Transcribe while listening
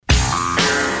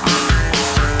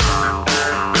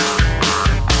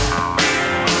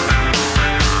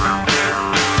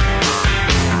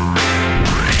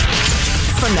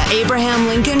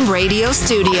radio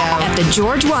studio at the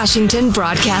George Washington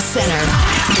Broadcast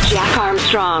Center. Jack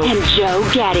Armstrong and Joe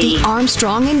Getty. The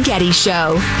Armstrong and Getty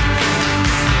Show.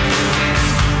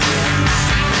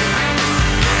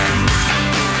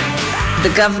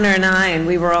 The governor and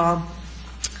we were all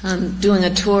doing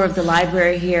a tour of the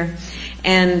library here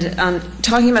and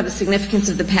talking about the significance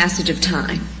of the passage of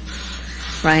time,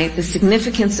 right? The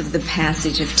significance of the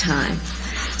passage of time.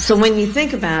 So when you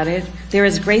think about it, there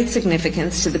is great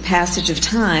significance to the passage of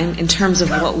time in terms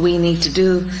of what we need to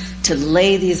do to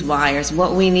lay these wires,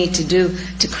 what we need to do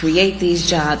to create these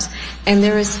jobs. And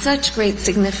there is such great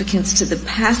significance to the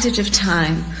passage of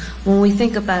time when we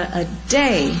think about a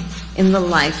day in the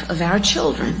life of our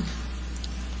children.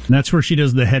 And that's where she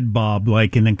does the head bob,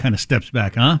 and then kind of steps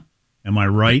back, huh? Am I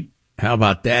right? How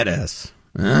about that, S?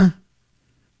 Huh?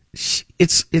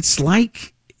 It's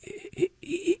like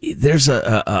there's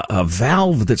a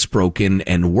valve that's broken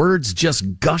and words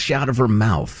just gush out of her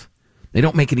mouth. They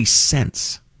don't make any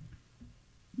sense.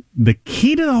 The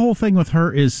key to the whole thing with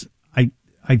her is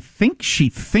I think she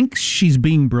thinks she's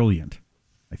being brilliant.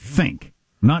 I think.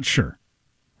 I'm not sure.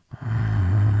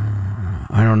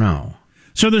 I don't know.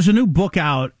 So there's a new book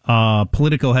out.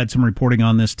 Politico had some reporting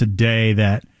on this today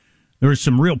that there was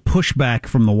some real pushback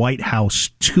from the White House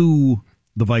to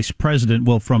the vice president,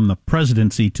 well, from the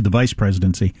presidency to the vice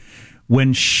presidency,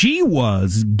 when she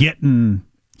was getting,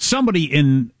 somebody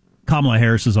in Kamala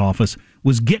Harris's office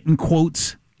was getting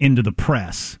quotes into the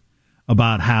press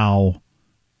about how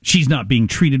she's not being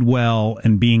treated well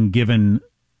and being given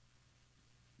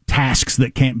tasks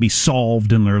that can't be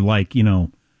solved, and they're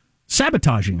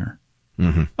sabotaging her.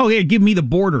 Mm-hmm. Oh, yeah, give me the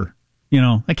border.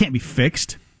 That can't be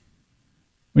fixed.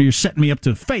 Well, you're setting me up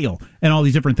to fail, and all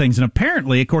these different things. And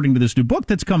apparently, according to this new book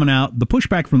that's coming out, the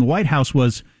pushback from the White House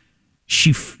was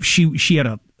she had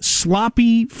a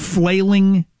sloppy,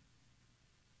 flailing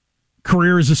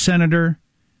career as a senator.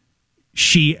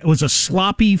 She was a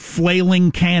sloppy,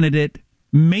 flailing candidate.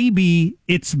 Maybe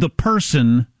it's the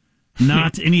person,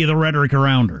 not any of the rhetoric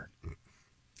around her.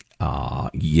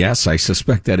 Yes, I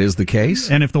suspect that is the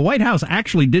case. And if the White House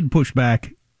actually did push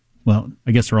back, well,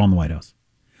 I guess they're all in the White House.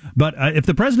 But if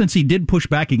the presidency did push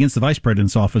back against the vice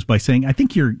president's office by saying, I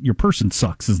think your person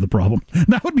sucks is the problem,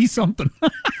 that would be something.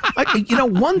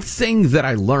 One thing that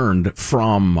I learned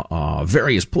from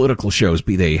various political shows,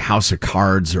 be they House of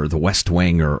Cards or The West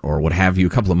Wing or what have you,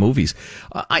 a couple of movies,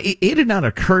 it had not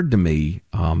occurred to me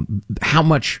how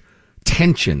much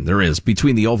tension there is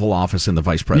between the Oval Office and the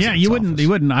vice president's office.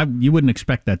 You wouldn't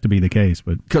expect that to be the case,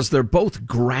 but because they're both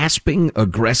grasping,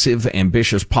 aggressive,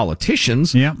 ambitious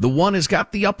politicians. Yeah. The one has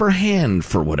got the upper hand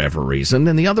for whatever reason,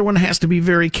 and the other one has to be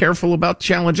very careful about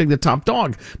challenging the top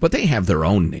dog. But they have their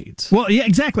own needs. Well, yeah,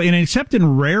 exactly. And except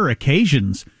in rare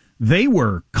occasions, they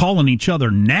were calling each other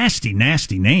nasty,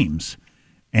 nasty names.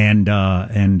 And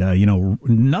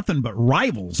nothing but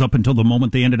rivals up until the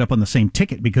moment they ended up on the same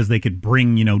ticket because they could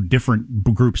bring, different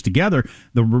groups together.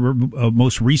 The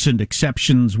most recent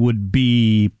exceptions would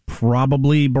be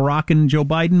probably Barack and Joe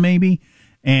Biden, maybe,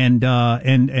 and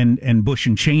Bush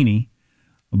and Cheney.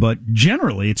 But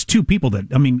generally, it's two people that,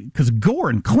 because Gore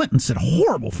and Clinton said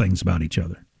horrible things about each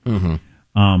other.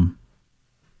 Mm-hmm.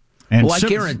 I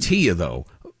guarantee you, though,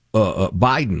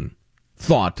 Biden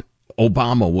thought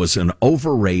Obama was an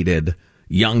overrated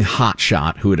young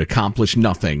hotshot who had accomplished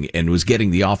nothing and was getting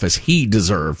the office he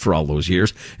deserved for all those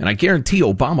years. And I guarantee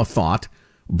Obama thought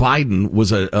Biden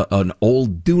was an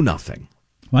old do-nothing.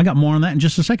 Well, I got more on that in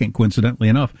just a second, coincidentally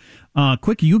enough.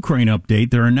 Quick Ukraine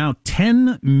update. There are now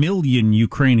 10 million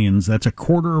Ukrainians, that's a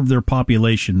quarter of their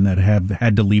population, that have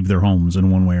had to leave their homes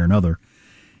in one way or another.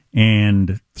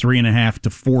 And 3.5 to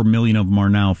 4 million of them are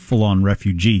now full-on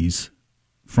refugees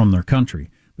from their country.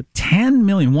 10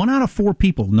 million, 1 out of 4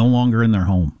 people no longer in their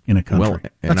home in a country. Well,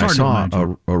 and I saw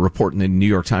a report in the New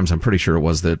York Times, I'm pretty sure it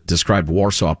was, that described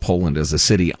Warsaw, Poland as a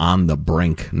city on the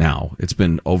brink now. It's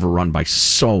been overrun by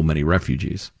so many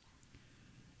refugees.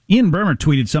 Ian Bremmer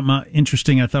tweeted something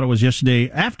interesting, I thought it was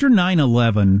yesterday. After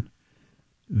 9/11,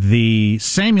 the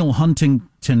Samuel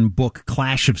Huntington book,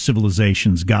 Clash of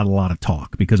Civilizations, got a lot of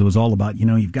talk because it was all about,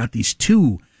 you've got these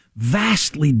two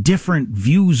vastly different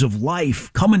views of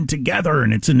life coming together,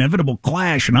 and it's inevitable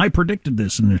clash, and I predicted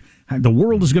this, and the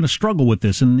world is going to struggle with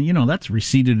this, and that's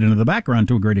receded into the background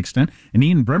to a great extent. And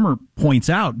Ian Bremmer points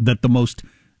out that the most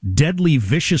deadly,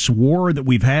 vicious war that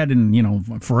we've had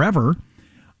in forever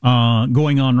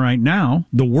going on right now,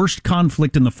 the worst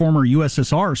conflict in the former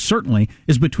USSR certainly,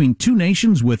 is between two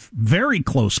nations with very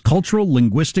close cultural,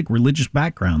 linguistic, religious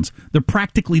backgrounds. They're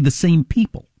practically the same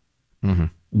people. Mm-hmm.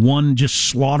 One just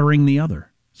slaughtering the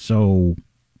other. So,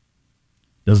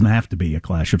 doesn't have to be a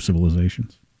clash of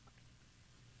civilizations.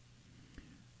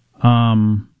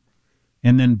 And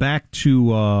then back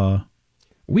to...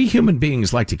 we human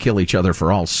beings like to kill each other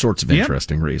for all sorts of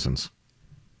interesting reasons.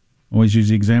 Always use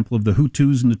the example of the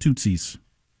Hutus and the Tutsis.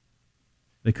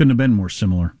 They couldn't have been more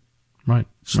similar. Right.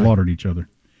 Slaughtered each other.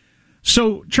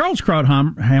 So Charles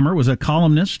Krauthammer was a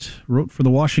columnist, wrote for the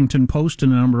Washington Post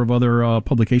and a number of other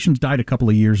publications, died a couple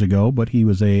of years ago, but he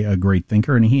was a great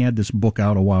thinker, and he had this book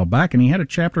out a while back, and he had a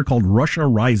chapter called Russia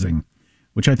Rising,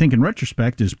 which I think in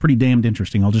retrospect is pretty damned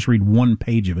interesting. I'll just read one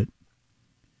page of it.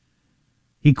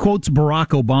 He quotes Barack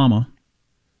Obama.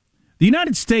 The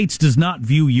United States does not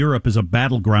view Europe as a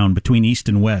battleground between East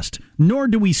and West, nor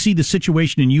do we see the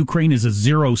situation in Ukraine as a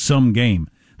zero-sum game.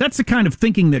 That's the kind of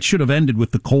thinking that should have ended with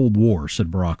the Cold War,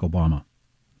 said Barack Obama.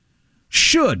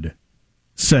 Should,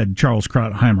 said Charles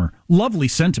Krauthammer. Lovely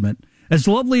sentiment. As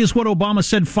lovely as what Obama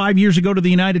said 5 years ago to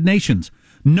the United Nations.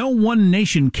 No one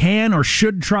nation can or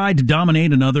should try to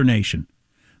dominate another nation.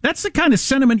 That's the kind of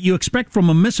sentiment you expect from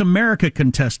a Miss America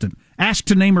contestant, asked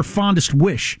to name her fondest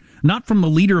wish, not from the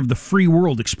leader of the free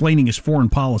world explaining his foreign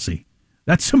policy.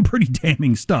 That's some pretty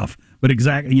damning stuff, but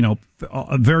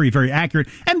very, very accurate,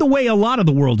 and the way a lot of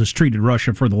the world has treated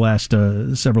Russia for the last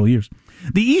several years.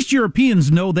 The East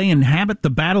Europeans know they inhabit the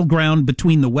battleground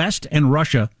between the West and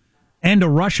Russia, and a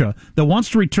Russia that wants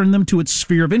to return them to its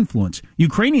sphere of influence.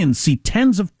 Ukrainians see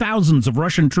tens of thousands of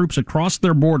Russian troops across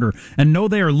their border and know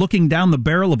they are looking down the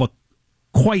barrel of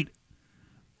quite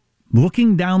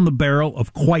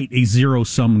a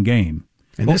zero-sum game.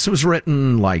 And this was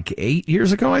written like 8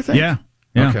 years ago, I think? Yeah.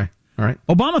 Okay. All right.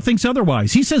 Obama thinks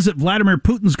otherwise. He says that Vladimir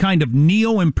Putin's kind of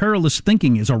neo-imperialist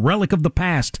thinking is a relic of the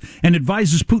past and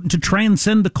advises Putin to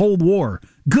transcend the Cold War.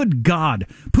 Good God.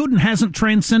 Putin hasn't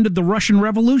transcended the Russian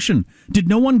Revolution. Did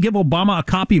no one give Obama a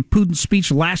copy of Putin's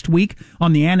speech last week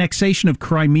on the annexation of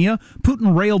Crimea?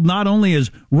 Putin railed not only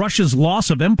as Russia's loss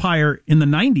of empire in the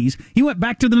 90s, he went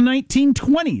back to the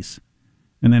 1920s.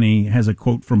 And then he has a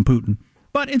quote from Putin.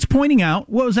 But it's pointing out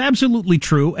what was absolutely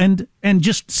true and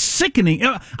just sickening.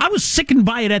 I was sickened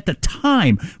by it at the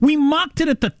time. We mocked it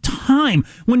at the time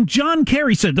when John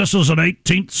Kerry said this is an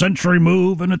 18th century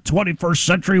move in a 21st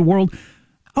century world.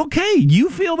 Okay, you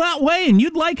feel that way, and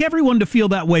you'd like everyone to feel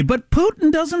that way, but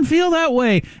Putin doesn't feel that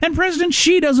way, and President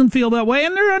Xi doesn't feel that way,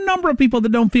 and there are a number of people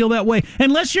that don't feel that way.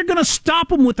 Unless you're going to stop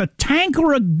them with a tank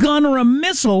or a gun or a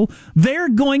missile, they're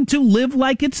going to live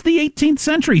like it's the 18th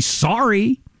century.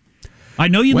 Sorry. I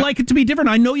know you'd like it to be different.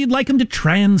 I know you'd like them to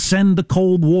transcend the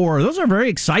Cold War. Those are very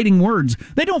exciting words.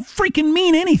 They don't freaking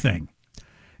mean anything.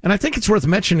 And I think it's worth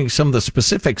mentioning some of the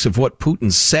specifics of what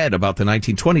Putin said about the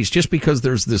 1920s, just because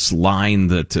there's this line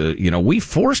that, we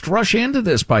forced Russia into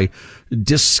this by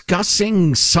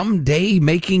discussing someday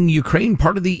making Ukraine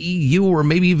part of the EU or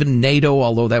maybe even NATO,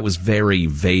 although that was very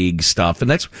vague stuff. And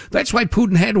that's why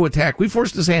Putin had to attack. We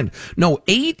forced his hand. No,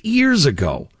 8 years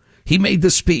ago, he made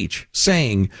this speech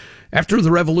saying, after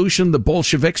the revolution, the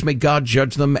Bolsheviks, may God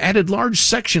judge them, added large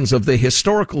sections of the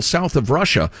historical south of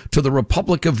Russia to the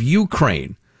Republic of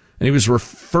Ukraine. And he was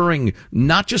referring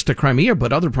not just to Crimea,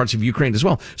 but other parts of Ukraine as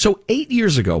well. So 8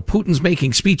 years ago, Putin's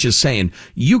making speeches saying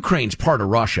Ukraine's part of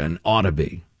Russia and ought to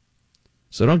be.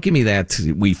 So don't give me that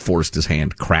we forced his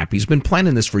hand crap. He's been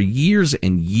planning this for years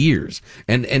and years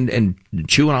and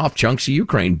chewing off chunks of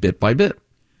Ukraine bit by bit.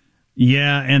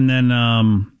 Yeah, and then,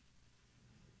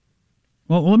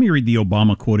 well, let me read the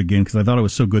Obama quote again because I thought it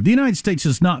was so good. The United States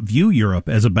does not view Europe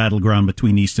as a battleground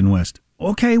between East and West.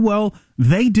 Okay, well,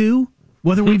 they do.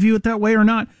 Whether we view it that way or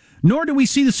not. Nor do we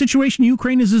see the situation in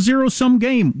Ukraine as a zero-sum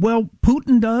game. Well,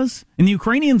 Putin does, and the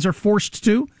Ukrainians are forced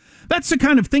to. That's the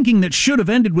kind of thinking that should have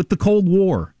ended with the Cold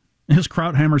War. As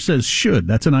Krauthammer says, should.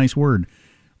 That's a nice word.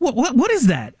 What is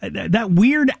that? That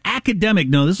weird academic,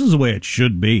 no, this is the way it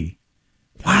should be.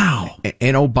 Wow.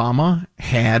 And Obama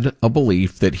had a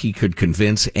belief that he could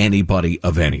convince anybody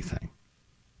of anything.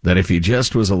 That if he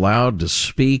just was allowed to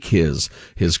speak his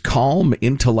calm,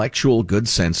 intellectual good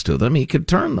sense to them, he could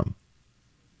turn them.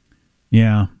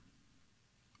 Yeah.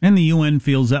 And the UN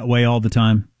feels that way all the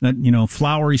time. That,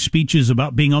 flowery speeches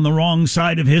about being on the wrong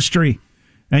side of history.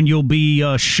 And you'll be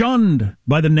shunned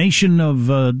by the nation of,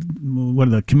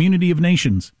 the community of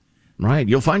nations. Right.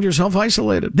 You'll find yourself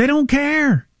isolated. They don't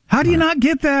care. How do you not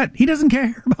get that? He doesn't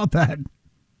care about that.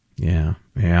 Yeah.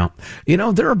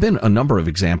 There have been a number of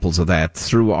examples of that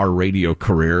through our radio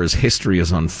career as history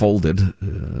has unfolded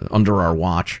under our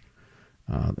watch,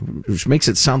 which makes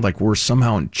it sound like we're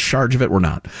somehow in charge of it. We're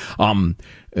not.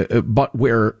 But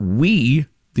where we,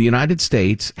 the United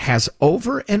States, has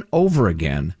over and over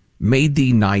again made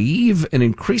the naive and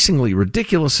increasingly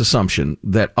ridiculous assumption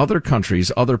that other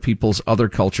countries, other peoples, other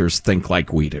cultures think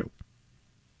like we do.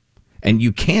 And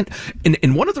you can't,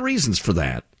 and one of the reasons for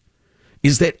that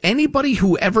is that anybody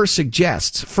who ever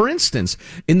suggests, for instance,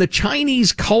 in the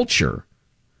Chinese culture,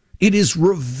 it is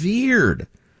revered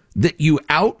that you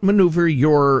outmaneuver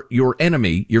your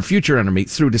enemy, your future enemy,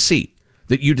 through deceit.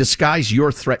 That you disguise your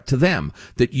threat to them,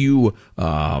 that you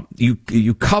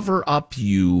cover up,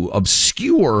 you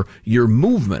obscure your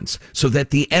movements so that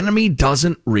the enemy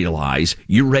doesn't realize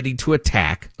you're ready to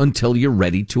attack until you're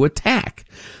ready to attack.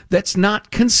 That's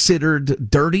not considered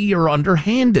dirty or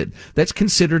underhanded. That's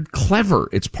considered clever.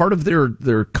 It's part of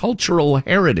their cultural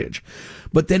heritage.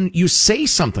 But then you say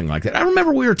something like that. I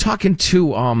remember we were talking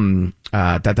to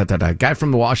a guy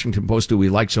from the Washington Post who we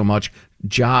like so much,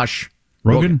 Josh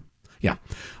Rogan. Yeah.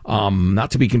 Not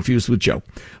to be confused with Joe.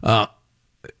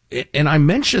 And I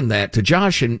mentioned that to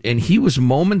Josh, and he was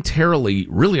momentarily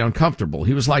really uncomfortable.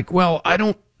 He was like, well, I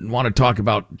don't want to talk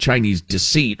about Chinese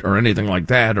deceit or anything like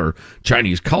that, or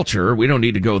Chinese culture. We don't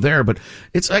need to go there. But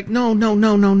it's like, no.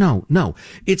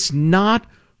 It's not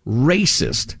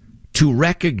racist to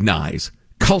recognize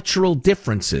cultural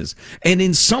differences. And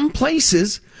in some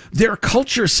places, their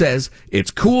culture says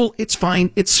it's cool, it's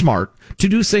fine, it's smart to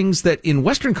do things that in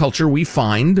Western culture we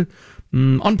find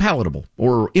unpalatable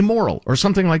or immoral or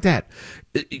something like that.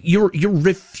 You're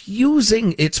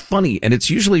refusing. It's funny, and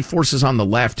it's usually forces on the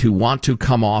left who want to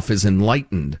come off as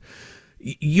enlightened.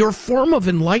 Your form of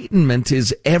enlightenment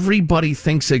is everybody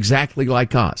thinks exactly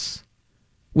like us,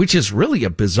 which is really a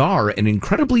bizarre and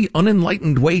incredibly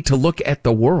unenlightened way to look at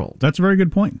the world. That's a very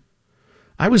good point.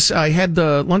 I had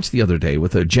lunch the other day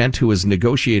with a gent who has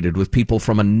negotiated with people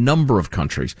from a number of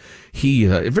countries. He,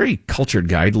 a very cultured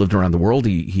guy, lived around the world.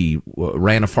 He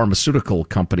ran a pharmaceutical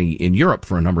company in Europe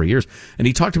for a number of years. And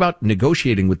he talked about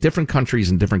negotiating with different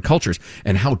countries and different cultures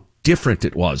and how different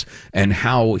it was and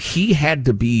how he had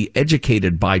to be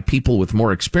educated by people with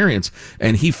more experience.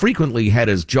 And he frequently had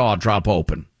his jaw drop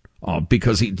open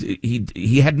because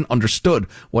he hadn't understood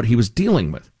what he was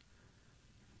dealing with.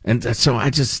 And so I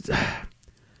just...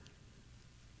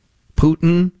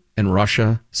 Putin and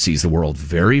Russia sees the world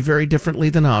very, very differently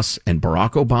than us, and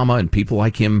Barack Obama and people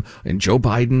like him and Joe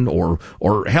Biden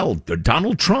or hell,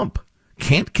 Donald Trump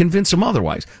can't convince him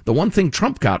otherwise. The one thing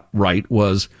Trump got right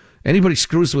was anybody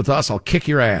screws with us, I'll kick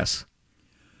your ass.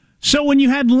 So when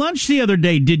you had lunch the other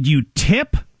day, did you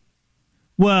tip?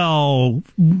 Well,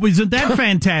 isn't that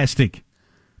fantastic?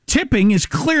 Tipping is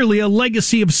clearly a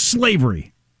legacy of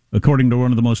slavery, according to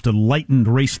one of the most enlightened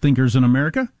race thinkers in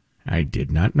America. I did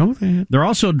not know that. They're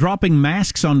also dropping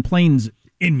masks on planes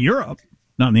in Europe,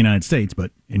 not in the United States,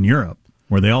 but in Europe,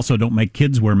 where they also don't make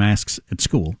kids wear masks at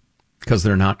school. Because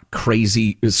they're not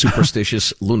crazy,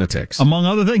 superstitious lunatics. Among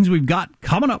other things we've got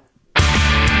coming up.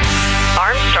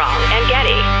 Armstrong and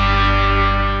Getty.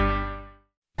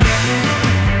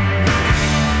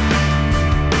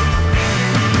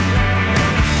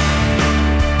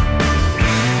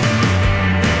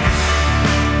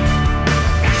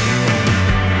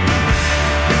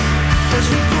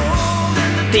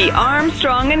 The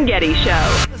Armstrong and Getty Show.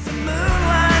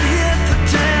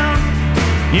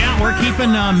 Yeah, we're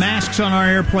keeping masks on our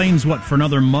airplanes, for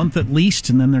another month at least,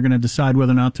 and then they're going to decide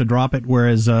whether or not to drop it,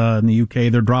 whereas in the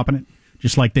UK they're dropping it,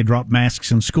 just like they dropped masks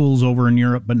in schools over in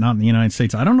Europe, but not in the United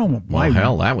States. I don't know why. Well,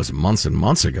 hell, that was months and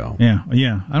months ago. Yeah.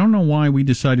 I don't know why we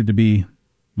decided to be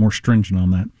more stringent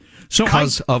on that.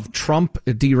 Because of Trump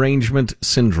derangement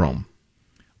syndrome.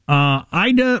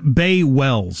 Ida Bay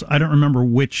Wells, I don't remember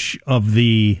which of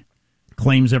the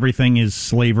claims everything is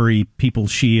slavery people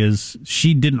she is.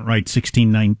 She didn't write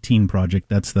 1619 Project.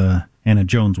 That's the Hannah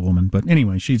Jones woman. But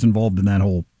anyway, she's involved in that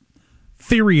whole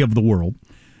theory of the world.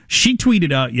 She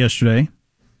tweeted out yesterday,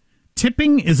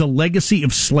 tipping is a legacy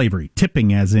of slavery.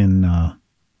 Tipping as in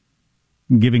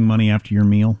giving money after your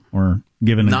meal or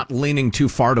giving... Not leaning too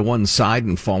far to one side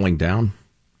and falling down.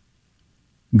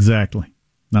 Exactly.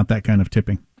 Not that kind of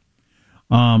tipping.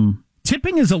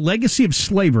 Tipping is a legacy of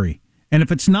slavery, and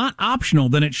if it's not optional,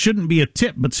 then it shouldn't be a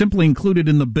tip, but simply included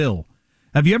in the bill.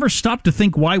 Have you ever stopped to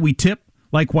think why we tip?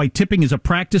 Like why tipping is a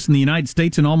practice in the United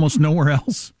States and almost nowhere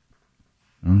else?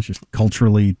 Well, it's just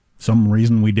culturally some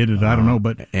reason we did it. I don't know,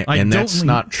 but that's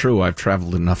not true. I've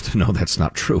traveled enough to know that's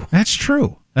not true. That's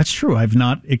true. I've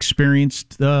not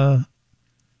experienced the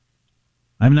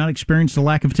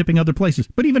lack of tipping other places.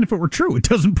 But even if it were true, it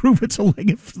doesn't prove it's a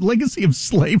legacy of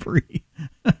slavery.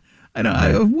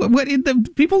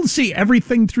 People see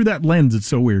everything through that lens. It's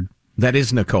so weird. That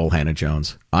is Nicole Hannah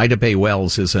Jones. Ida Bay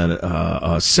Wells is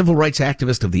a civil rights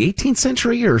activist of the 18th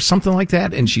century or something like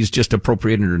that, and she's just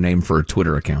appropriated her name for a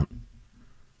Twitter account.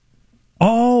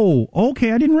 Oh,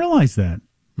 okay. I didn't realize that.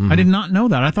 Mm-hmm. I did not know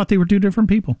that. I thought they were two different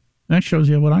people. That shows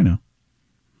you what I know.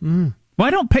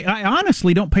 Well, I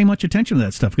honestly don't pay much attention to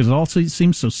that stuff because it all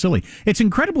seems so silly. It's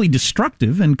incredibly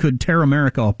destructive and could tear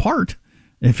America apart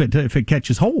if it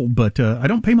catches hold. But I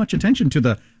don't pay much attention to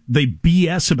the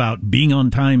BS about being on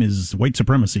time is white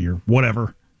supremacy or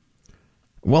whatever.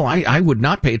 Well, I would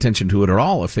not pay attention to it at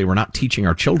all if they were not teaching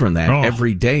our children that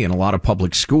every day in a lot of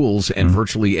public schools and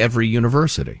virtually every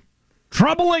university.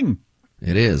 Troubling.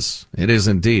 It is. It is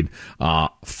indeed.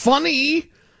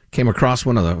 Funny. Came across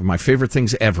one of my favorite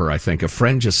things ever, I think. A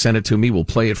friend just sent it to me. We'll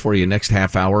play it for you next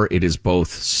half hour. It is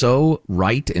both so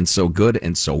right and so good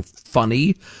and so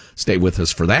funny. Stay with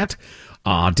us for that.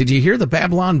 Did you hear the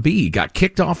Babylon Bee got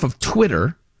kicked off of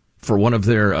Twitter for one of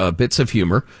their bits of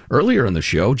humor? Earlier in the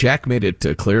show, Jack made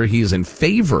it clear he is in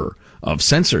favor of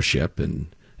censorship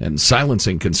and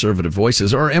silencing conservative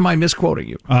voices. Or am I misquoting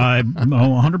you?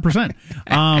 100%.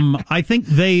 I think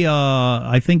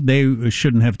they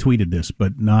shouldn't have tweeted this,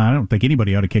 but no, I don't think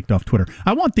anybody ought to kicked off Twitter.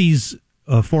 I want these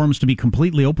forums to be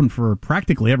completely open for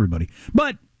practically everybody.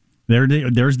 But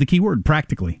there's the key word,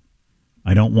 practically.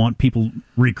 I don't want people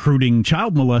recruiting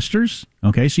child molesters.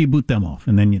 Okay, so you boot them off,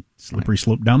 and then you slippery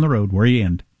slope down the road where you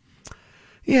end.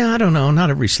 Yeah, I don't know. Not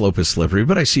every slope is slippery,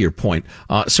 but I see your point.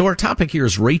 So our topic here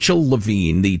is Rachel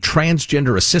Levine, the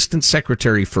transgender assistant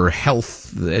secretary for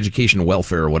health, education, and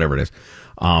welfare, or whatever it is,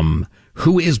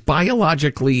 who is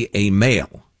biologically a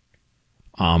male.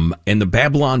 And the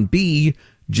Babylon Bee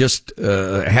just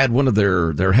had one of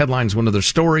their headlines, one of their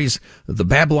stories. The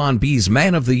Babylon Bee's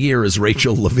Man of the Year is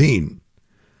Rachel Levine.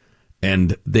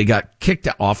 And they got kicked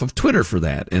off of Twitter for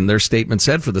that. And their statement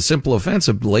said, for the simple offense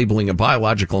of labeling a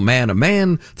biological man a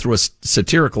man through a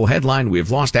satirical headline, we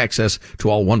have lost access to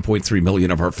all 1.3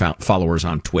 million of our followers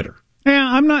on Twitter.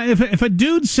 Yeah, I'm not. If a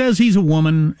dude says he's a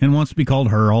woman and wants to be called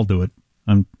her, I'll do it.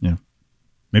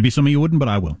 Maybe some of you wouldn't, but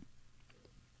I will.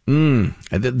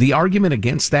 The argument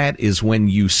against that is when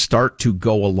you start to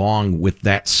go along with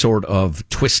that sort of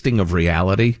twisting of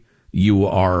reality.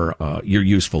 You're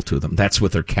useful to them. That's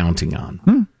what they're counting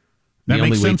on. The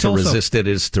only way to resist it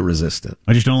is to resist it.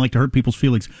 I just don't like to hurt people's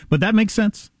feelings, but that makes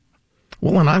sense.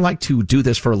 Well, and I like to do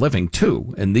this for a living,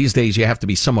 too. And these days you have to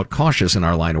be somewhat cautious in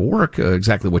our line of work,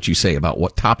 exactly what you say about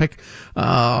what topic.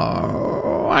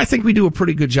 I think we do a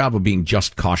pretty good job of being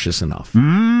just cautious enough.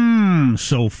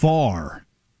 So far.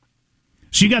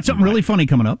 So you got something really funny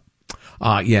coming up.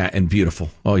 Yeah, and beautiful.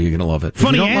 Oh, you're going to love it.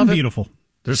 Funny and beautiful.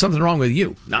 There's something wrong with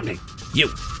you, not me. You.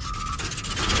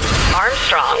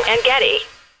 Armstrong and Getty.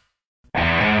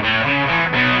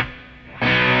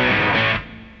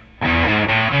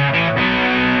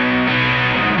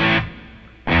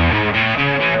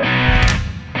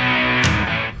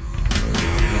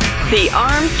 The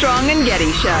Armstrong and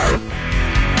Getty Show.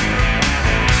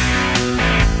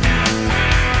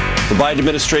 The Biden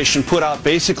administration put out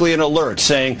basically an alert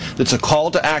saying it's a call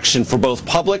to action for both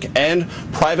public and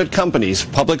private companies,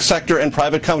 public sector and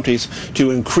private companies,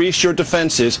 to increase your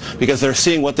defenses because they're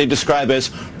seeing what they describe as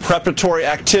preparatory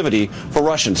activity for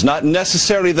Russians. Not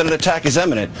necessarily that an attack is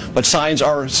imminent, but signs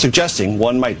are suggesting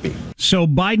one might be. So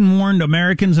Biden warned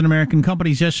Americans and American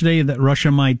companies yesterday that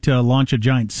Russia might launch a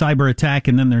giant cyber attack,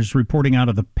 and then there's reporting out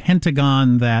of the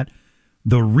Pentagon that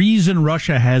the reason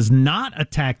Russia has not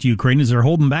attacked Ukraine is they're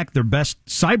holding back their best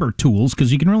cyber tools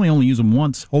because you can really only use them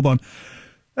once. Hold on.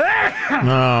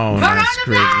 Oh, that's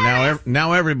great.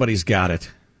 Now everybody's got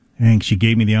it. Thanks. You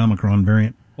gave me the Omicron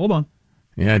variant. Hold on.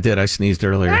 Yeah, I did. I sneezed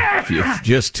earlier. If you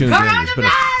just tuned in, there's been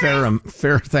a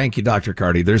fair. Thank you, Dr.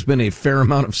 Carty. There's been a fair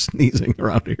amount of sneezing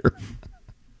around here.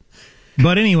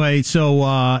 But anyway,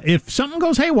 so if something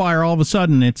goes haywire, all of a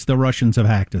sudden it's the Russians have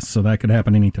hacked us. So that could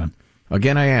happen anytime.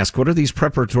 Again, I ask, what are these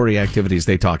preparatory activities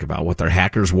they talk about? What, their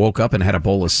hackers woke up and had a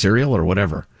bowl of cereal or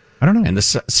whatever? I don't know. And the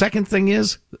second thing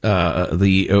is one of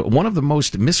the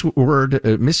most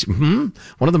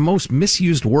one of the most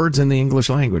misused words in the English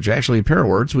language. Actually, a pair of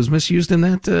words was misused in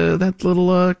that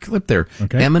little clip there.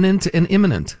 Okay. Eminent and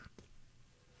imminent.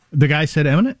 The guy said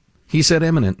eminent? He said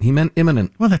imminent. He meant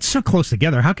imminent. Well, that's so close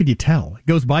together. How could you tell? It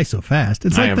goes by so fast.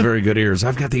 It's I have very good ears.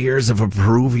 I've got the ears of a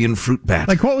Peruvian fruit bat.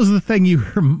 Like, what was the thing you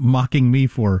were mocking me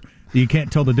for? You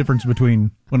can't tell the difference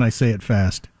between when I say it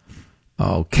fast.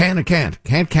 Oh, can't.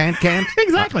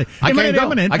 Exactly. I can't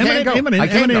go. I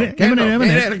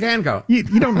can't go.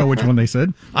 You don't know which one they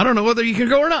said. I don't know whether you can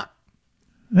go or not.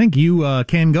 I think you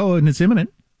can go, and it's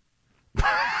imminent.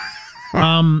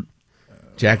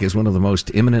 Jack is one of the most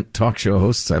imminent talk show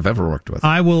hosts I've ever worked with.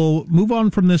 I will move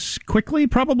on from this quickly.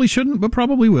 Probably shouldn't, but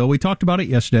probably will. We talked about it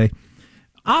yesterday.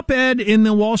 Op-ed in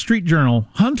the Wall Street Journal.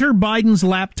 Hunter Biden's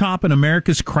laptop and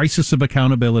America's crisis of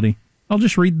accountability. I'll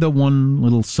just read the one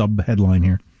little sub-headline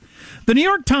here. The New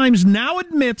York Times now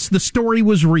admits the story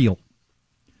was real.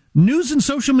 News and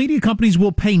social media companies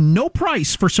will pay no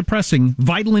price for suppressing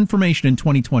vital information in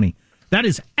 2020. That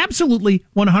is absolutely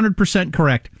 100%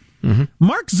 correct. Mm-hmm.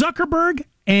 Mark Zuckerberg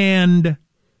and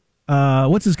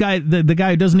what's this guy, the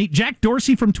guy who doesn't eat, Jack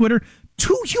Dorsey from Twitter,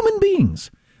 two human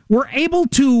beings were able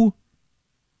to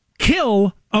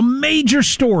kill a major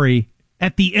story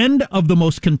at the end of the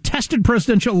most contested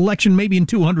presidential election maybe in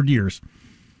 200 years.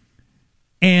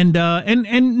 And the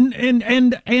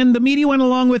media went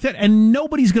along with it, and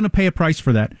nobody's going to pay a price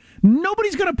for that.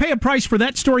 Nobody's going to pay a price for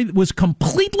that story that was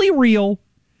completely real.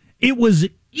 It was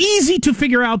easy to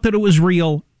figure out that it was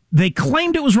real. They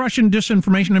claimed it was Russian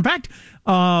disinformation. In fact,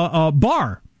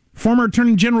 Barr, former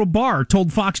Attorney General Barr,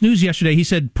 told Fox News yesterday, he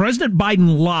said President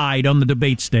Biden lied on the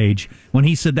debate stage when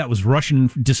he said that was Russian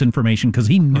disinformation because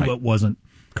he knew it wasn't.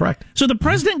 Correct. So the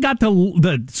president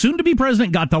the soon-to-be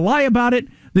president got to lie about it.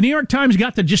 The New York Times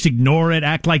got to just ignore it,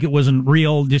 act like it wasn't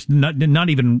real, just not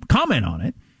even comment on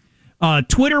it.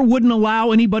 Twitter wouldn't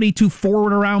allow anybody to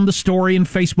forward around the story, and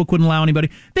Facebook wouldn't allow anybody.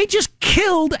 They just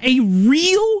killed a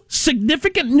real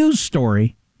significant news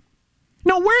story.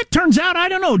 Now, where it turns out, I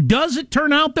don't know. Does it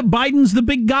turn out that Biden's the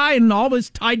big guy and all this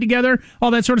tied together,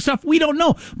 all that sort of stuff? We don't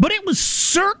know. But it was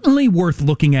certainly worth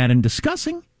looking at and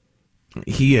discussing.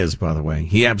 He is, by the way.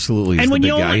 He absolutely is the big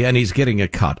guy, and he's getting a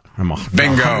cut. I'm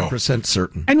 100%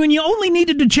 certain. And when you only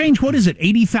needed to change,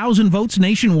 80,000 votes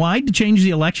nationwide to change the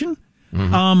election?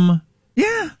 Mm-hmm.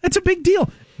 Yeah, that's a big deal.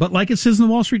 But like it says in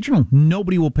the Wall Street Journal,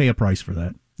 nobody will pay a price for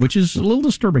that, which is a little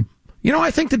disturbing. You know,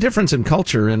 I think the difference in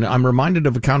culture, and I'm reminded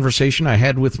of a conversation I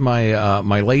had with my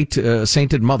my late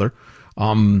sainted mother,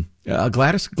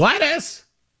 Gladys.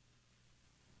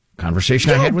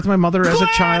 Conversation I had with my mother as a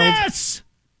child.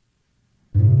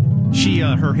 She,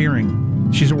 her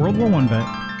hearing, she's a World War I vet.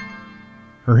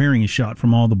 Her hearing is shot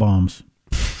from all the bombs.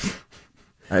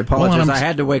 I apologize. I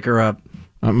had to wake her up.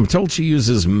 I'm told she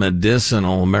uses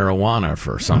medicinal marijuana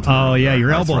for something. Oh, yeah,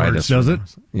 your elbow hurts, does it?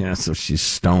 Yeah, so she's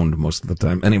stoned most of the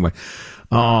time. Anyway,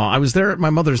 I was there at my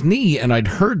mother's knee, and I'd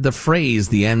heard the phrase,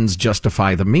 the ends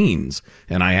justify the means.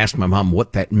 And I asked my mom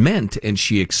what that meant, and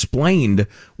she explained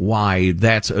why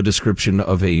that's a description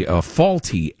of a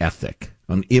faulty ethic,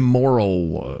 an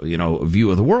immoral,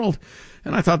 view of the world.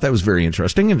 And I thought that was very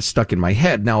interesting, and it stuck in my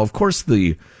head. Now, of course,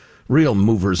 the real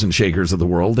movers and shakers of the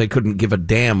world, they couldn't give a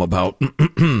damn about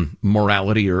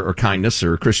morality or kindness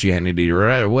or Christianity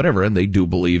or whatever, and they do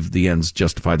believe the ends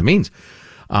justify the means.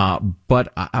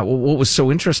 But what was so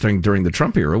interesting during the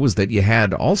Trump era was that you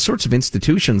had all sorts of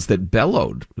institutions that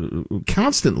bellowed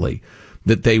constantly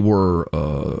that they were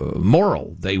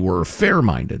moral, they were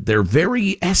fair-minded. Their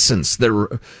very essence,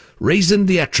 their raison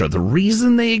d'etre, the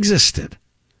reason they existed,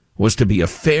 was to be a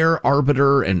fair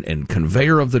arbiter and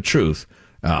conveyor of the truth.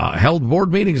 Held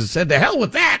board meetings and said, to hell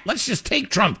with that, let's just take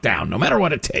Trump down, no matter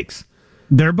what it takes.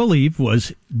 Their belief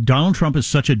was Donald Trump is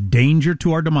such a danger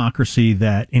to our democracy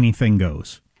that anything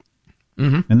goes.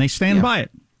 Mm-hmm. And they stand by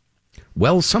it.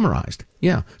 Well summarized.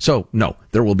 Yeah. So, no,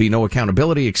 there will be no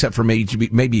accountability except for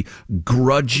maybe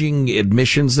grudging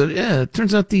admissions that, it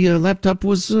turns out the laptop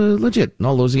was legit. And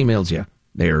all those emails,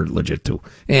 they're legit too.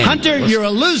 And Hunter, you're a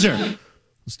loser.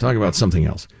 Let's talk about something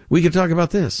else. We could talk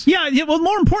about this. Yeah. Well,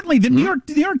 more importantly, the New York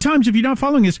Times, if you're not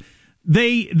following this,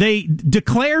 they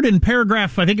declared in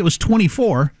paragraph, I think it was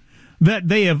 24,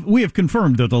 that we have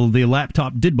confirmed that the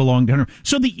laptop did belong to Hunter.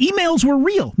 So the emails were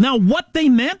real. Now, what they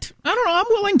meant, I don't know. I'm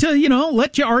willing to,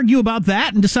 let you argue about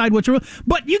that and decide what's real.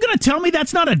 But you're going to tell me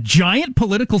that's not a giant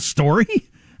political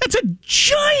story? That's a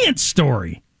giant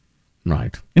story.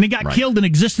 Right. And it got killed and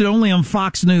existed only on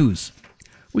Fox News.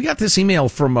 We got this email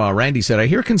from Randy said, I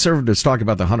hear conservatives talk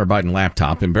about the Hunter Biden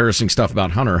laptop, embarrassing stuff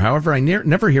about Hunter. However, I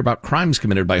never hear about crimes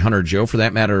committed by Hunter Joe. For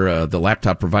that matter, the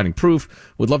laptop providing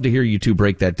proof. Would love to hear you two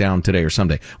break that down today or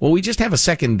someday. Well, we just have a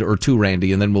second or two,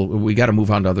 Randy, and then we got to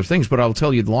move on to other things. But I'll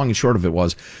tell you the long and short of it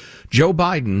was Joe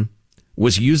Biden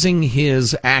was using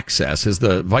his access as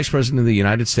the vice president of the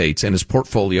United States and his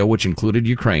portfolio, which included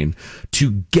Ukraine,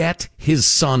 to get his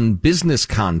son business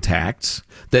contacts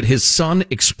that his son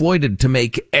exploited to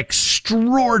make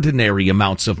extraordinary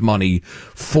amounts of money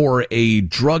for a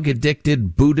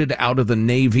drug-addicted, booted out of the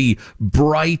Navy,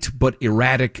 bright but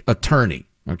erratic attorney.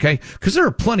 Okay? Because there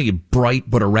are plenty of bright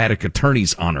but erratic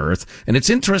attorneys on earth, and it's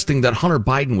interesting that Hunter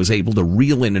Biden was able to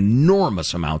reel in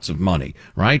enormous amounts of money,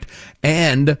 right?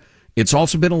 And it's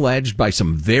also been alleged by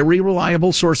some very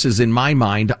reliable sources in my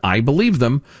mind, I believe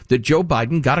them, that Joe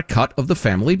Biden got a cut of the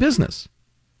family business.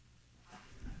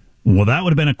 Well, that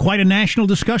would have been quite a national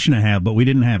discussion to have, but we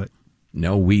didn't have it.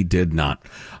 No, we did not.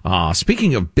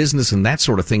 Speaking of business and that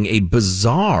sort of thing, a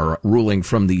bizarre ruling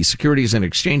from the Securities and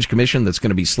Exchange Commission that's going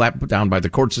to be slapped down by the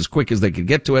courts as quick as they could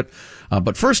get to it.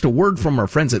 But first, a word from our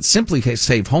friends at Simply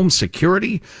Safe Home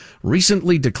Security,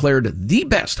 recently declared the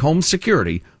best home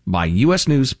security by U.S.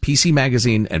 News, PC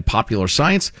Magazine, and Popular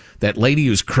Science. That lady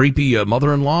whose creepy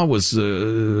mother-in-law was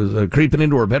creeping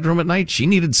into her bedroom at night, she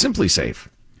needed Simply Safe.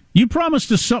 You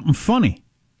promised us something funny.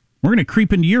 We're going to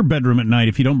creep into your bedroom at night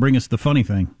if you don't bring us the funny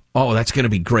thing. Oh, that's going to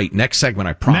be great. Next segment,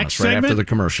 I promise. Next right segment? after the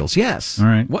commercials. Yes. All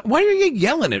right. Why are you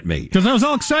yelling at me? Because I was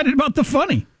all excited about the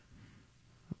funny.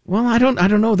 Well, I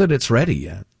don't know that it's ready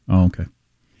yet. Oh, okay.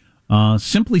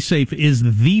 Simply Safe is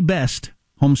the best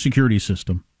home security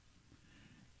system.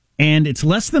 And it's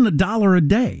less than $1 a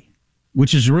day,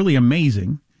 which is really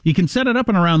amazing. You can set it up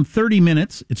in around 30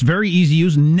 minutes. It's very easy to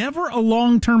use. Never a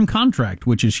long-term contract,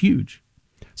 which is huge.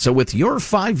 So with your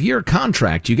 5-year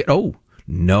contract, you get,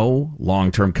 no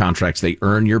long-term contracts. They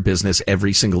earn your business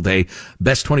every single day.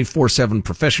 Best 24/7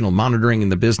 professional monitoring in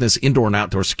the business, indoor and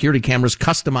outdoor security cameras.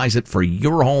 Customize it for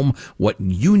your home, what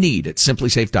you need at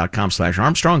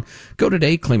simplysafe.com/Armstrong. Go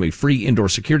today, claim a free indoor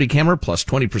security camera plus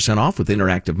 20% off with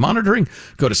interactive monitoring.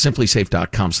 Go to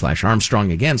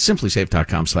simplysafe.com/Armstrong. Again,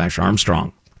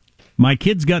 simplysafe.com/Armstrong. My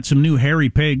kids got some new hairy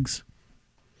pigs.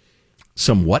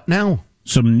 Some what now?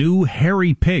 Some new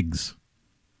hairy pigs.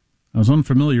 I was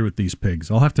unfamiliar with these pigs.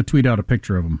 I'll have to tweet out a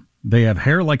picture of them. They have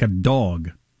hair like a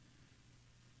dog.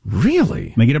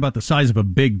 Really? They get about the size of a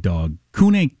big dog.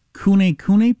 Kune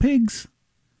pigs?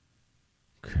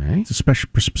 Okay. It's a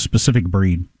specific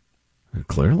breed.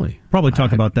 Clearly. Probably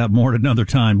talk about that more at another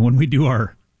time when we do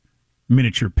our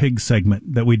miniature pig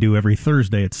segment that we do every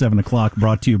Thursday at 7 o'clock,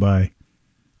 brought to you by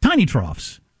Tiny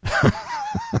Troughs.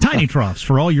 Tiny Troughs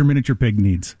for all your miniature pig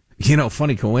needs. You know,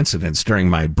 funny coincidence, during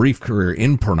my brief career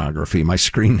in pornography, my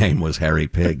screen name was Harry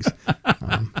Pigs.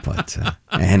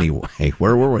 Anyway,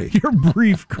 where were we? Your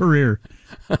brief career.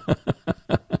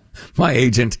 My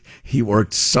agent, he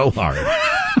worked so hard.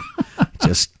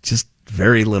 just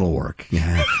very little work.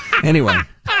 Yeah. Anyway,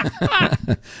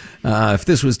 if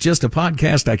this was just a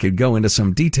podcast, I could go into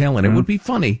some detail and it would be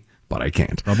funny, but I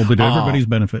can't. Probably to everybody's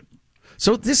benefit.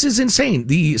 So this is insane.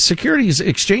 The Securities and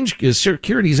Exchange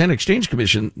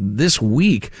Commission this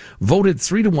week voted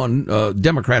 3-1,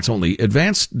 Democrats only,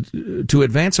 advance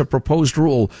a proposed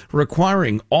rule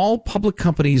requiring all public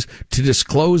companies to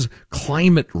disclose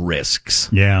climate risks.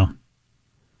 Yeah.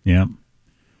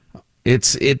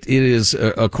 It is,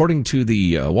 according to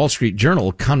the Wall Street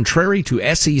Journal, contrary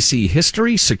to SEC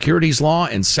history, securities law,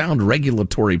 and sound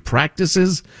regulatory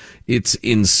practices. It's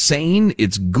insane.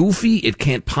 It's goofy. It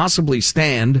can't possibly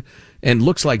stand, and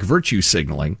looks like virtue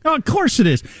signaling. Oh, of course it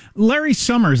is. Larry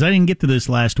Summers, I didn't get to this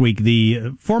last week,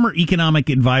 the former economic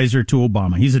advisor to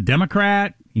Obama. He's a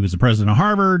Democrat. He was the president of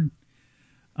Harvard.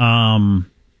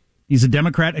 He's a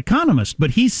Democrat economist,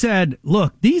 but he said,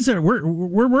 look,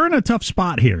 we're in a tough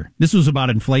spot here. This was about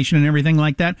inflation and everything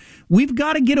like that. We've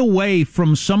got to get away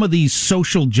from some of these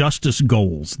social justice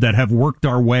goals that have worked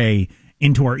our way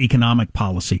into our economic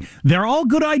policy. They're all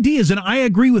good ideas, and I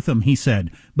agree with them, he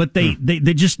said, but they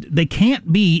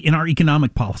can't be in our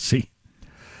economic policy.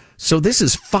 So this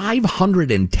is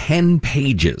 510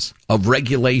 pages of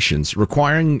regulations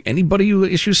requiring anybody who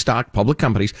issues stock, public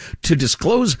companies, to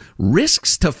disclose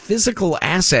risks to physical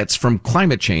assets from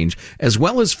climate change, as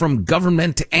well as from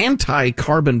government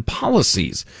anti-carbon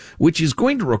policies, which is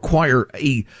going to require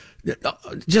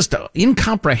just an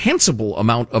incomprehensible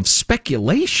amount of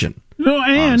speculation. No,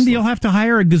 and honestly, you'll have to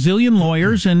hire a gazillion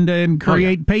lawyers and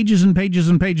create pages and pages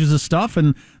and pages of stuff,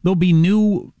 and there'll be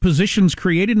new positions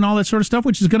created and all that sort of stuff,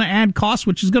 which is going to add costs,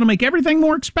 which is going to make everything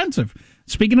more expensive.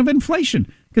 Speaking of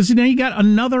inflation, because you got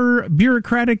another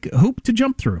bureaucratic hoop to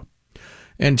jump through.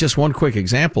 And just one quick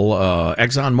example,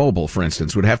 ExxonMobil, for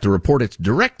instance, would have to report its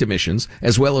direct emissions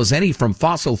as well as any from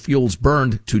fossil fuels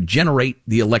burned to generate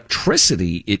the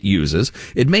electricity it uses.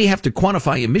 It may have to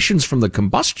quantify emissions from the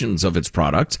combustions of its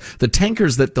products, the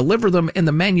tankers that deliver them, and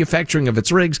the manufacturing of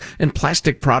its rigs and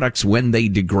plastic products when they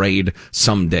degrade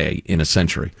someday in a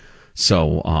century.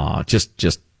 So,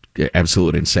 just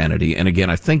absolute insanity. And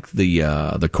again, I think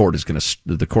the courts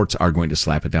are going to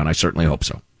slap it down. I certainly hope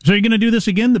so. So you're going to do this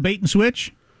again, the bait and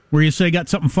switch, where you say got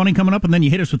something funny coming up and then you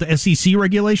hit us with the SEC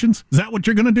regulations? Is that what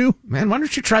you're going to do? Man, why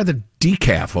don't you try the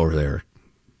decaf over there,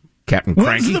 Captain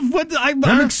Cranky?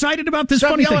 I'm excited about this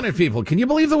funny thing. Stop yelling at people. Can you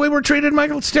believe the way we're treated,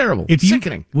 Michael? It's terrible.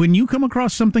 Sickening. When you come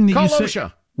across something that Call you say,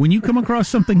 OSHA. When you come across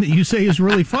something that you say is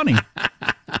really funny,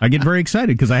 I get very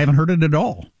excited because I haven't heard it at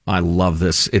all. I love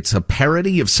this. It's a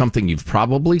parody of something you've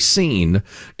probably seen.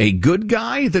 A good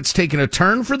guy that's taken a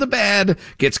turn for the bad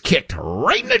gets kicked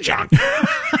right in the junk.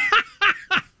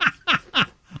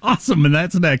 Awesome, and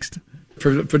that's next.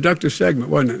 Productive segment,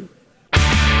 wasn't it?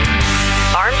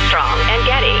 Armstrong and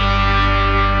Getty.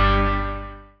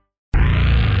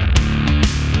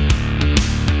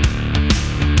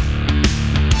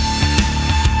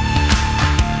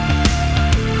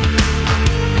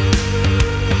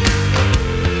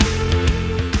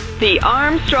 The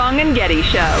Armstrong and Getty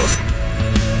Show.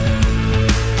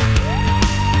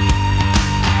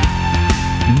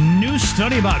 New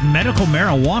study about medical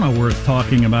marijuana worth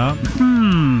talking about.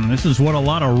 This is what a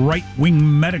lot of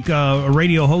right-wing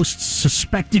radio hosts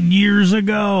suspected years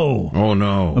ago. Oh,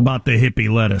 no. About the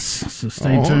hippie lettuce. So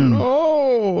stay tuned.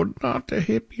 Oh, no, not the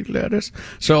hippie lettuce.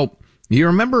 So, you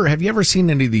remember, have you ever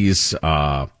seen any of these,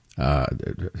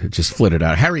 just flitted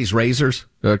out, Harry's Razors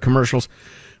commercials?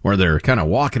 Where they're kind of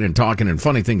walking and talking and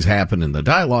funny things happen and the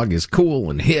dialogue is cool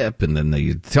and hip and then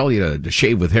they tell you to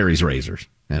shave with Harry's razors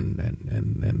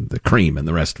and the cream and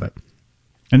the rest of it.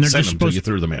 And they're Send just them to supposed you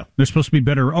through the mail. They're supposed to be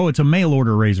better. Oh, it's a mail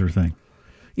order razor thing.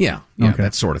 Yeah, okay.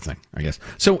 That sort of thing, I guess.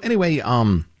 So anyway,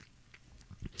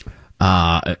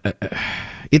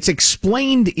 it's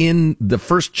explained in the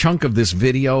first chunk of this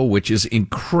video, which is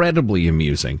incredibly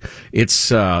amusing. It's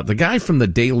the guy from the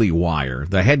Daily Wire,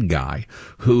 the head guy,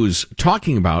 who's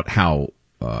talking about how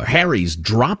Harry's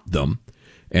dropped them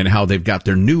and how they've got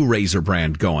their new razor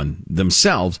brand going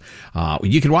themselves.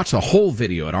 You can watch the whole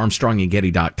video at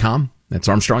ArmstrongandGetty.com. That's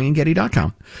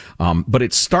ArmstrongandGetty.com. But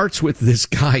it starts with this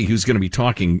guy who's going to be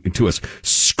talking to us,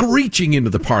 screeching into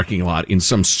the parking lot in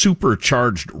some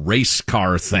supercharged race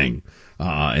car thing.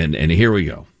 And here we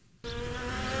go.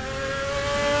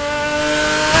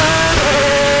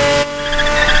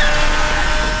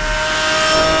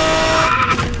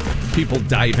 People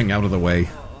diving out of the way.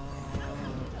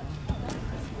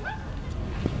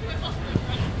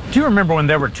 Do you remember when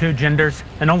there were two genders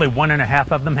and only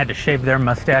 1.5 of them had to shave their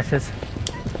mustaches?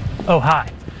 Oh,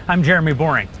 hi. I'm Jeremy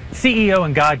Boring, CEO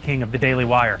and God King of the Daily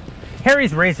Wire.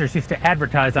 Harry's Razors used to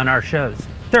advertise on our shows.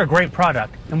 They're a great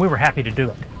product, and we were happy to do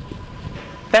it.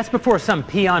 That's before some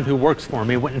peon who works for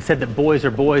me went and said that boys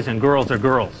are boys and girls are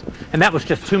girls. And that was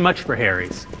just too much for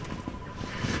Harry's.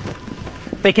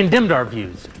 They condemned our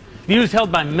views. Views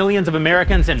held by millions of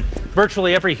Americans and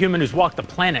virtually every human who's walked the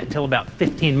planet until about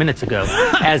 15 minutes ago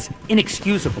as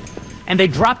inexcusable. And they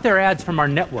dropped their ads from our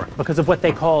network because of what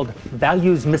they called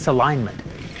values misalignment.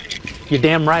 You're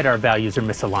damn right our values are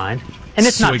misaligned. And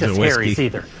it's not just Harry's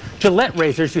either. Gillette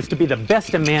razors used to be the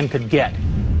best a man could get.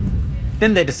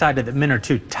 Then they decided that men are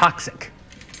too toxic.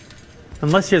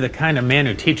 Unless you're the kind of man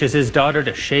who teaches his daughter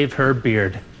to shave her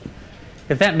beard.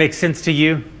 If that makes sense to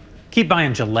you, keep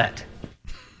buying Gillette.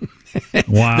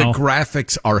 Wow. The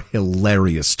graphics are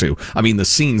hilarious, too. I mean, the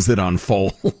scenes that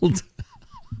unfold.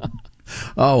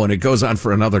 Oh, and it goes on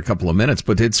for another couple of minutes,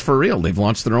 but it's for real. They've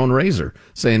launched their own razor,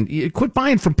 saying, quit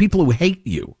buying from people who hate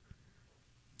you.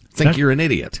 Think you're an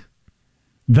idiot.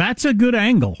 That's a good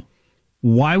angle.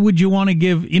 Why would you want to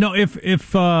give,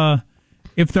 if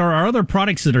there are other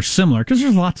products that are similar, because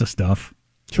there's lots of stuff.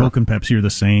 Sure. Coke and Pepsi are the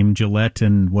same, Gillette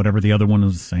and whatever, the other one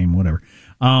is the same, whatever.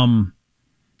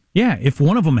 Yeah, if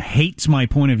one of them hates my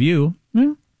point of view,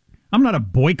 I'm not a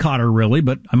boycotter really,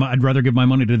 but I'd rather give my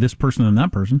money to this person than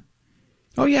that person.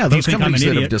 Oh, yeah, those companies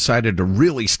that have decided to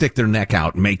really stick their neck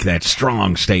out and make that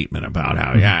strong statement about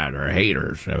how, they're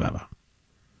haters.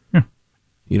 Yeah.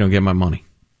 You don't get my money.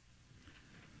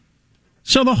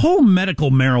 So the whole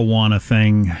medical marijuana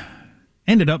thing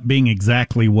ended up being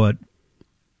exactly what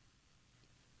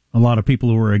a lot of people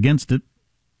who were against it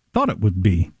thought it would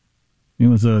be. It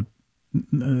was a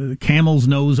camel's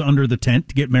nose under the tent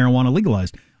to get marijuana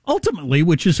legalized. Ultimately,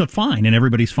 which is a fine, and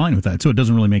everybody's fine with that, so it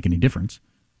doesn't really make any difference.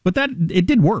 But it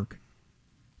did work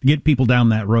to get people down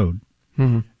that road.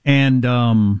 Mm-hmm. And,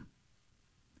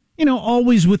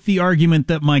 always with the argument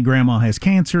that my grandma has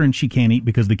cancer and she can't eat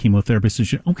because the chemotherapist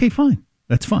is... Okay, fine.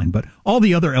 That's fine. But all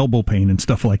the other elbow pain and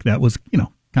stuff like that was,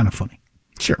 kind of funny.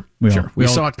 Sure. We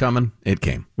saw it coming. It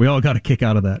came. We all got a kick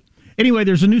out of that. Anyway,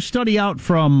 there's a new study out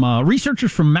from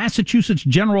researchers from Massachusetts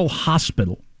General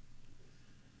Hospital.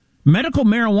 Medical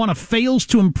marijuana fails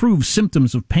to improve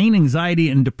symptoms of pain, anxiety,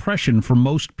 and depression for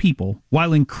most people.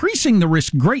 While increasing the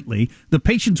risk greatly, the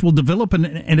patients will develop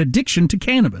an addiction to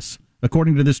cannabis,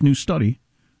 according to this new study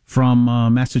from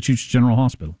Massachusetts General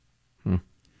Hospital.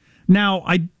 Now,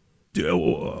 addiction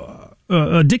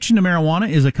to marijuana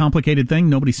is a complicated thing.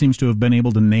 Nobody seems to have been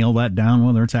able to nail that down,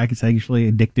 whether it's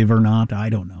actually addictive or not. I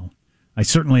don't know. I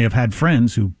certainly have had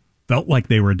friends who felt like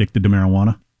they were addicted to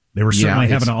marijuana They were certainly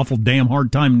having an awful damn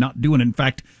hard time not doing it. In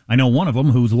fact, I know one of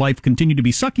them whose life continued to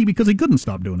be sucky because he couldn't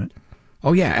stop doing it.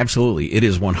 Oh, yeah, absolutely. It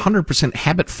is 100%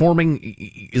 habit forming.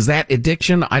 Is that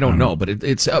addiction? I don't know, but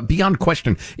it's beyond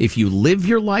question. If you live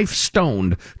your life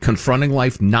stoned, confronting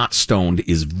life not stoned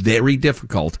is very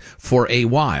difficult for a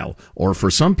while. Or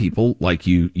for some people, like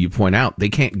you point out, they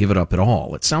can't give it up at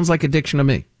all. It sounds like addiction to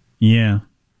me. Yeah.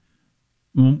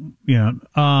 Yeah.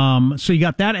 So you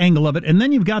got that angle of it. And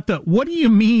then you've got what do you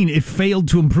mean it failed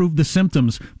to improve the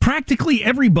symptoms? Practically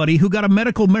everybody who got a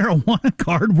medical marijuana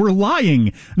card were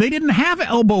lying. They didn't have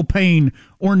elbow pain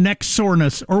or neck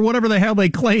soreness or whatever the hell they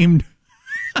claimed.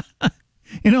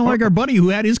 Like our buddy who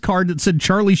had his card that said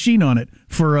Charlie Sheen on it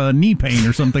for knee pain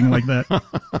or something like that.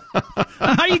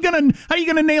 How you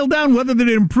gonna nail down whether that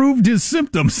improved his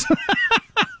symptoms?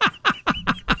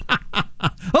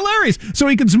 Hilarious. So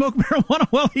he could smoke marijuana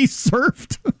while he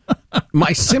surfed.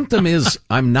 My symptom is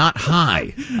I'm not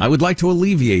high. I would like to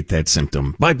alleviate that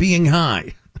symptom by being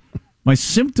high. My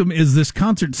symptom is this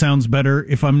concert sounds better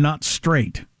if I'm not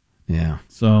straight. Yeah.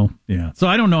 So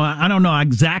I don't know. I don't know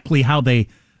exactly how they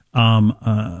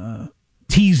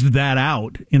teased that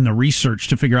out in the research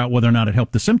to figure out whether or not it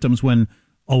helped the symptoms when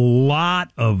a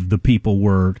lot of the people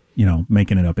were,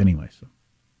 making it up anyway. So.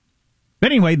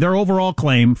 But anyway, their overall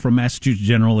claim from Massachusetts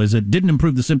General is it didn't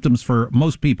improve the symptoms for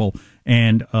most people,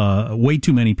 and way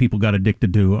too many people got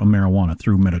addicted to marijuana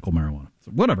through medical marijuana.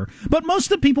 So whatever. But most of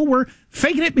the people were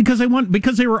faking it because they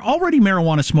were already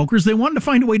marijuana smokers. They wanted to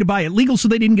find a way to buy it legal so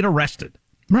they didn't get arrested.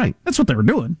 Right. That's what they were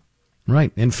doing.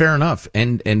 Right, and fair enough.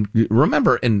 And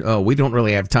remember, we don't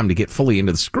really have time to get fully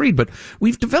into the screed, but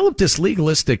we've developed this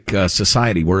legalistic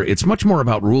society where it's much more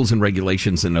about rules and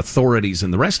regulations and authorities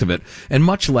and the rest of it, and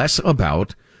much less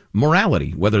about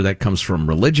morality, whether that comes from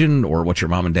religion or what your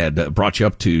mom and dad brought you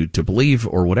up to believe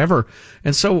or whatever.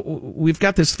 And so we've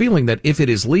got this feeling that if it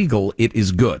is legal, it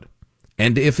is good.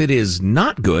 And if it is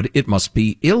not good, it must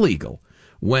be illegal.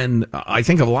 When I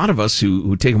think of a lot of us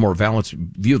who take a more balanced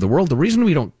view of the world, the reason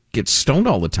we don't get stoned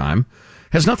all the time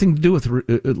has nothing to do with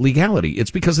legality.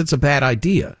 It's because it's a bad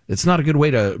idea. It's not a good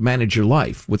way to manage your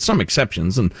life, with some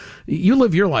exceptions. And you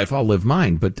live your life, I'll live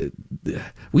mine. But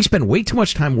we spend way too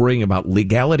much time worrying about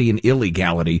legality and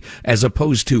illegality as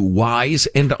opposed to wise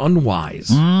and unwise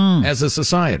as a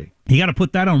society. You got to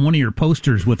put that on one of your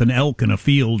posters with an elk in a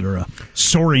field or a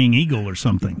soaring eagle or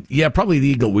something. Yeah, probably the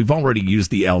eagle. We've already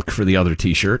used the elk for the other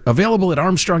T-shirt. Available at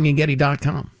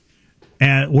ArmstrongandGetty.com.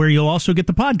 Where you'll also get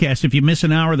the podcast if you miss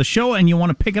an hour of the show and you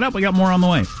want to pick it up. We got more on the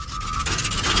way.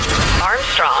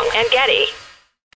 Armstrong and Getty.